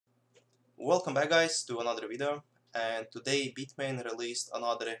Welcome back guys to another video, and today Bitmain released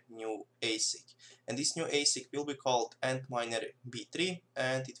another new ASIC, and this new ASIC will be called Antminer B3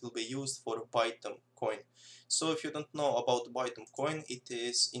 and it will be used for Bytom coin. So if you don't know about Bytom coin, it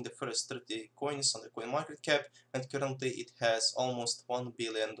is in the first 30 coins on the coin market cap, and currently it has almost $1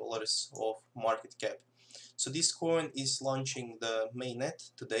 billion of market cap. So this coin is launching the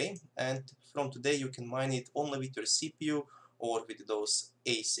Mainnet today, and from today you can mine it only with your CPU or with those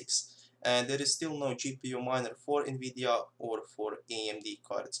ASICs. And there is still no GPU miner for Nvidia or for AMD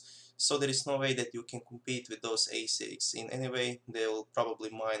cards. So there is no way that you can compete with those ASICs in any way. They will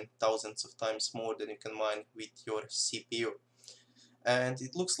probably mine thousands of times more than you can mine with your CPU. And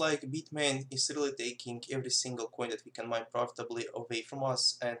it looks like Bitmain is really taking every single coin that we can mine profitably away from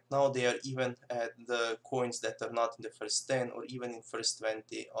us, and now they are even at the coins that are not in the first 10 or even in first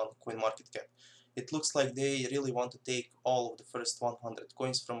 20 on CoinMarketCap. It looks like they really want to take all of the first 100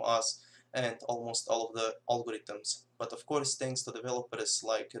 coins from us and almost all of the algorithms. But of course, thanks to developers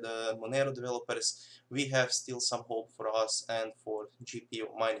like the Monero developers, we have still some hope for us and for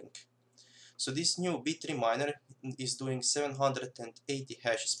GPU mining. So this new B3 miner is doing 780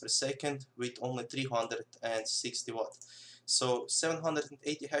 hashes per second with only 360 watt. So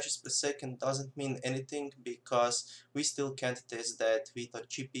 780 hashes per second doesn't mean anything because we still can't test that with our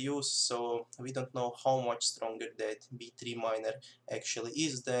GPUs, so we don't know how much stronger that B3 miner actually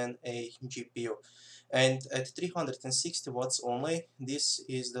is than a GPU. And at 360 watts only, this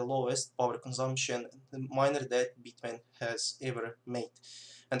is the lowest power consumption miner that Bitmain has ever made.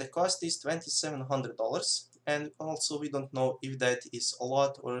 And the cost is $2,700, and also we don't know if that is a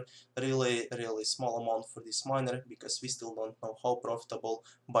lot or really small amount for this miner, because we still don't know how profitable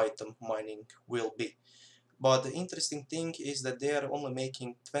Bytom mining will be. But the interesting thing is that they are only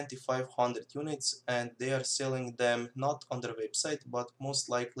making 2500 units, and they are selling them not on their website but most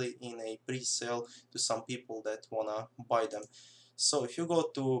likely in a pre-sale to some people that wanna buy them. So if you go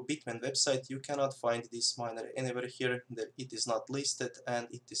to Bitmain website, you cannot find this miner anywhere here, that it is not listed, and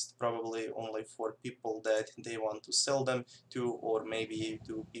it is probably only for people that they want to sell them to, or maybe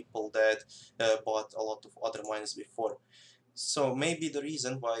to people that bought a lot of other miners before. So maybe the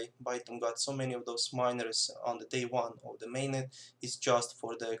reason why Bytom got so many of those miners on the day one of the mainnet is just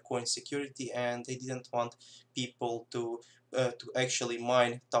for the coin security, and they didn't want people to actually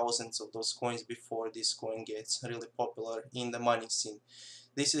mine thousands of those coins before this coin gets really popular in the mining scene.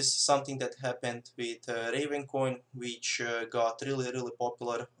 This is something that happened with Ravencoin, which got really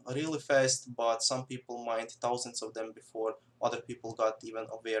popular really fast, but some people mined thousands of them before other people got even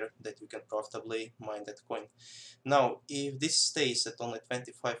aware that you can profitably mine that coin. Now, if this stays at only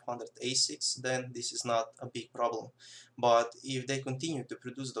 2500 ASICs, then this is not a big problem. But if they continue to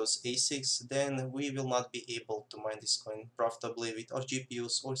produce those ASICs, then we will not be able to mine this coin profitably with our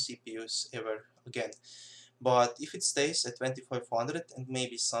GPUs or CPUs ever again. But if it stays at 2500 and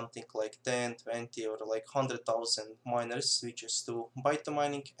maybe something like 10, 20 or like 100,000 miners switches to Bytom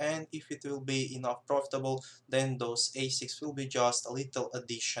mining, and if it will be enough profitable, then those ASICs will be just a little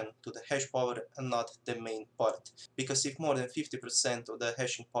addition to the hash power and not the main part. Because if more than 50% of the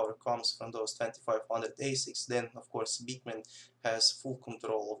hashing power comes from those 2500 ASICs, then of course Bitmain has full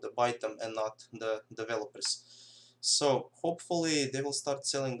control of the Bytom and not the developers. So hopefully they will start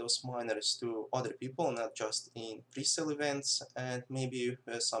selling those miners to other people, not just in pre-sale events, and maybe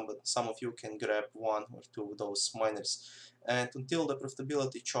some of you can grab one or two of those miners. And until the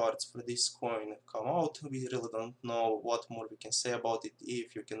profitability charts for this coin come out, we really don't know what more we can say about it.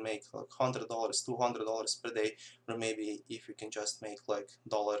 If you can make like $100, $200 per day, or maybe if you can just make like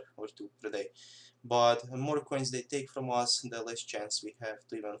 $1 or $2 per day. But the more coins they take from us, the less chance we have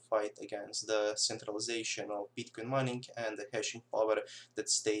to even fight against the centralization of Bitcoin mining and the hashing power that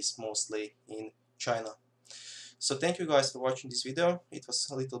stays mostly in China. So thank you guys for watching this video. It was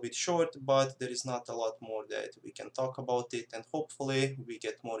a little bit short, but there is not a lot more that we can talk about it, and hopefully we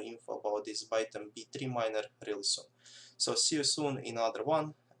get more info about this Bytom B3 miner really soon. So see you soon in another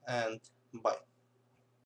one, and bye.